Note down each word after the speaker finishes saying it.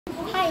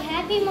Hi,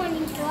 happy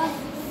morning to all.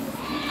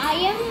 I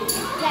am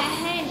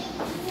Prahan.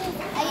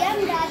 I am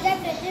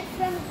Pradyut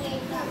from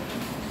Grade2.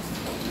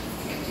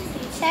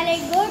 Shall I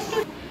go to...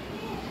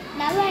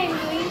 Now I am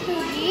going to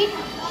read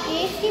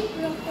Grade2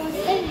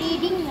 proposal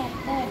reading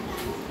method.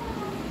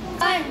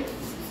 1.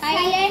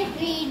 Silent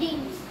reading.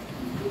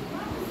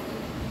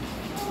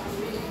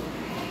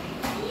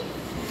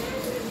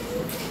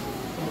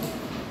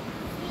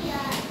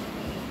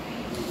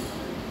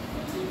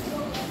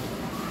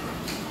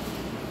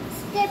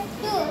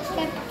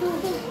 Step 2.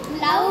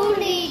 Loud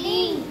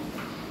reading.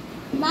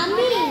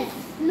 Mummy,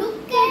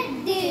 look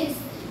at this,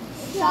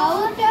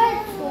 shouted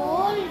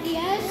 4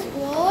 years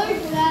old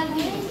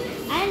Ravi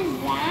and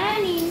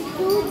ran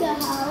into the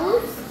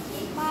house.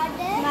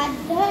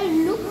 Mother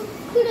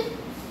looked.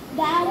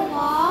 There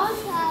was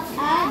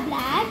a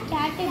black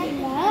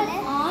caterpillar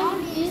on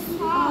his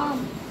arm.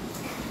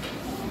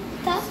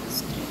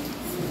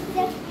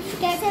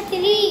 Step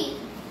 3.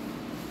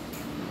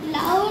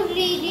 Loud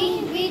reading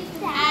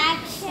with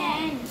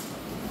action.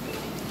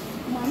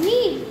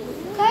 Mummy,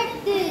 look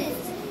at this.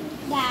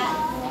 That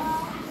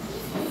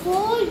was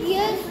 4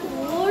 years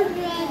old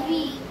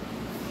Ravi.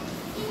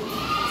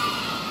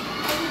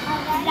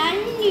 Run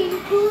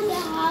into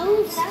the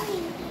house.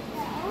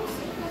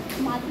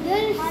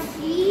 Mother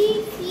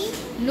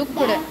looked.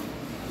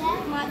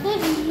 Mother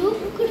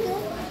looked.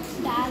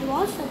 There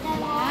was a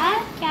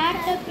black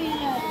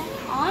caterpillar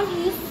on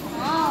his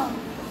arm.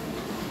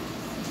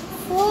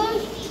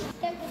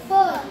 Step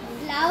 4.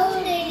 Loud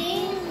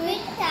reading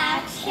with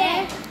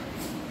action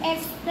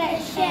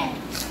expression.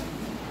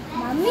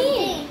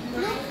 Mummy,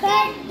 look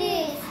at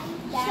this.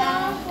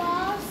 There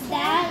was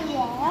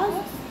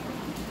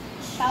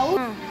shout.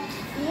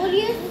 4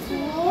 years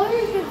old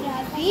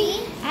Ravi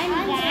and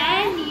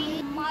ran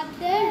in.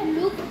 Mother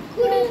looked.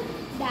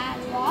 There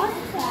was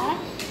a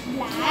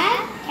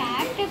black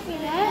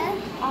caterpillar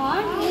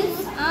on his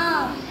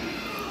arm.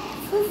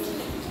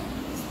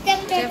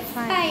 Step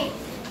 5.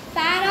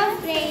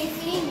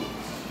 Paraphrasing.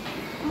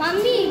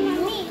 Mummy,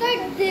 look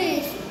at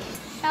this,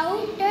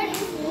 shouted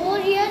 4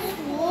 years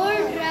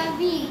old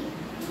Ravi.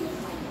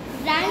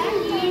 Ran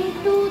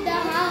into the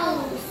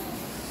house.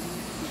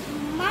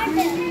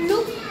 Mother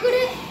looked.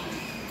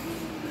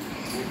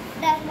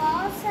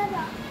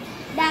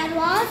 There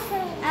was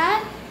a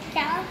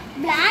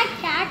black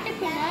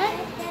caterpillar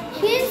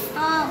his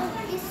arm.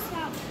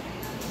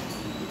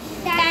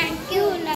 Thank you.